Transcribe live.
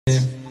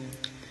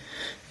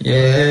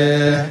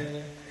Yeah,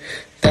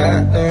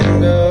 that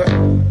don't go.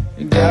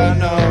 You gotta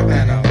know,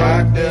 and I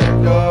locked the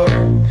door.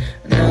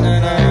 Na na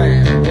na,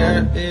 and I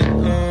got it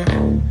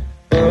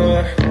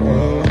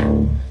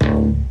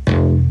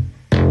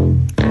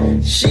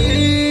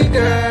She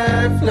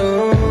got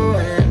flow,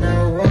 and I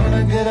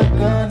wanna get up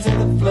onto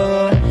the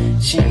floor.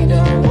 She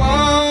don't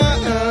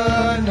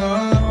wanna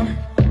know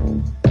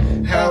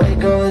how it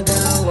goes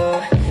down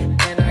low,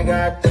 and I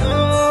got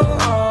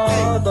dough,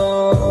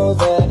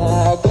 then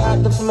I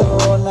got the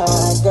flow, now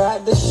I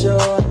got the show.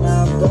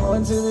 Now I'm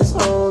going to this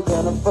hole,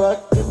 gonna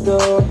fuck the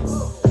door,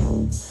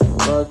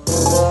 fuck the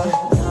door.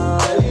 Now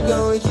you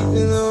know, keep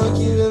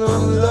it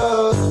on the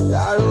low.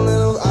 I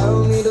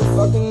don't need a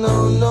fucking no.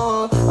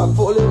 I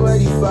pull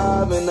it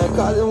 85 and I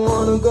call it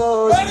wanna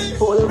go.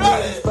 Pull it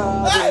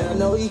 85 and I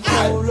know he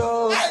cold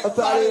low. I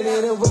put it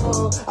in a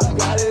row, I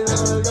got it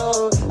on the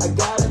low. I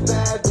got a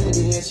bad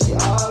bitty and she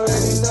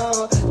already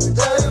know.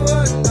 Tell you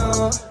what,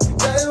 no,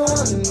 tell you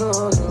what, no,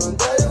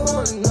 tell you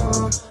what, no,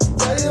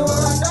 tell you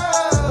what, no.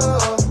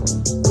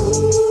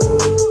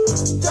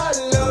 Ooh, got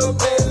a little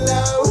bit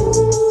loud.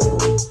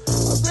 Ooh,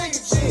 I'll bring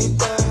it cheap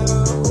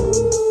down.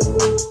 Ooh,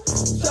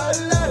 got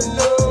a little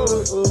low.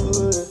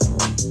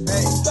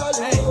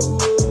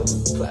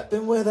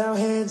 Clapping without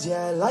hands,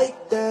 yeah, I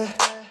like that.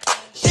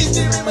 She's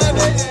steering my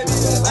head, yeah,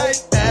 I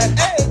like that.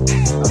 Hey,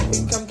 I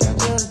think I'm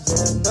catching,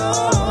 yeah, no.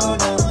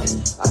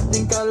 I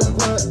think I love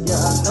her,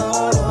 yeah, no.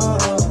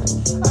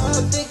 I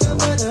think I'm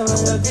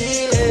gonna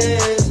feel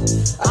it.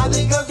 I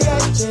think I'm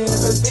catching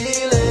her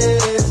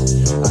feelings.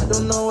 I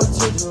don't know what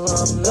to do,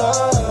 I'm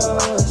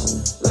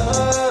lost,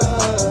 lost.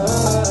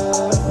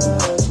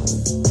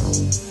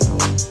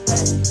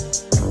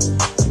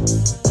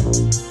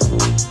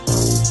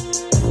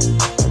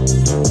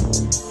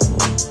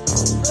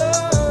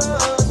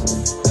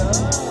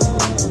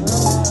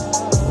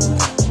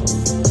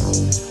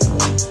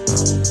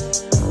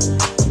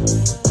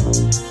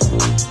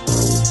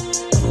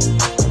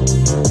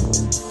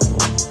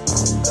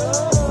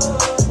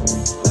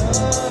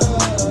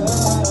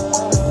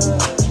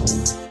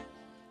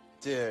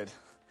 Dude.